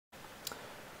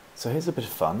So here's a bit of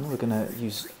fun. We're going to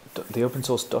use the open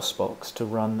source DOSBox to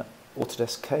run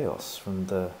Autodesk Chaos from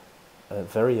the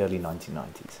very early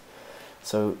 1990s.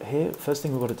 So here, first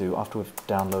thing we've got to do after we've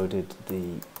downloaded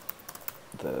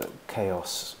the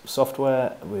Chaos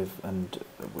software and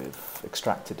we've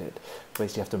extracted it,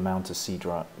 basically have to mount a C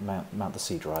drive, mount the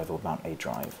C drive or mount a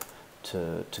drive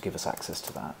to give us access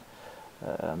to that,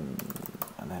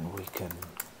 and then we can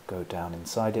go down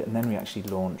inside it, and then we actually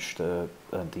launched the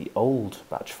old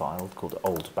batch file called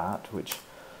old bat, which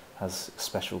has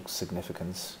special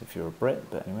significance if you're a Brit.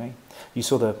 But anyway, you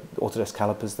saw the Autodesk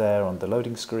calipers there on the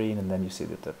loading screen, and then you see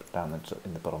that down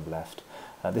in the bottom left.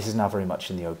 This is now very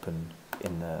much in the open,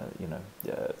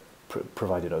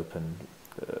 provided open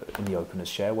in the open as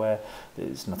shareware.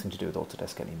 There's nothing to do with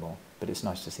Autodesk anymore, but it's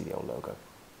nice to see the old logo.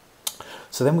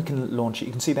 So then we can launch it.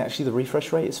 You can see that actually the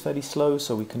refresh rate is fairly slow,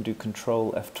 so we can do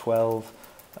Control F12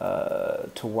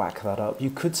 to whack that up. You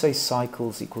could say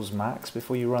cycles equals max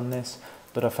before you run this,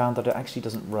 but I found that it actually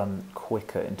doesn't run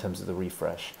quicker in terms of the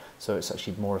refresh, so it's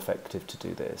actually more effective to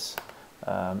do this.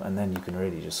 And then you can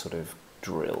really just sort of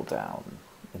drill down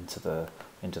into the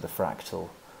fractal,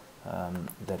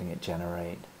 letting it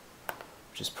generate,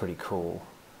 which is pretty cool.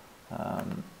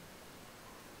 And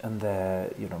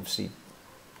there, obviously,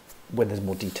 when there's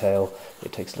more detail,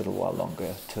 it takes a little while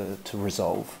longer to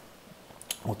resolve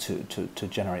or to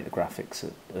generate the graphics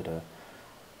at a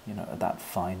at that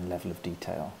fine level of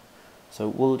detail. So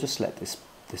we'll just let this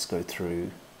go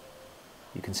through.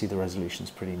 You can see the resolution's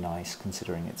pretty nice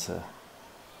considering it's a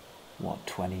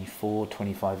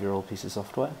 25-year-old piece of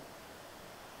software.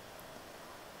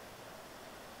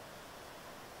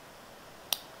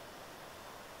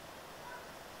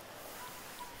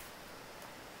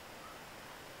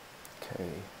 Okay,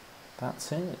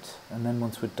 that's it. And then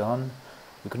once we're done,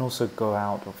 we can also go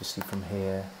out, obviously, from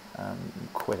here,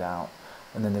 quit out,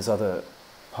 and then there's other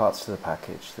parts to the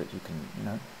package that you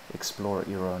can, explore at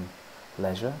your own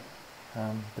leisure.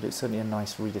 But it's certainly a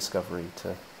nice rediscovery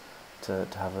to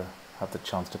have the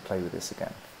chance to play with this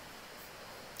again.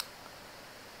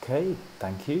 Okay,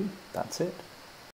 thank you. That's it.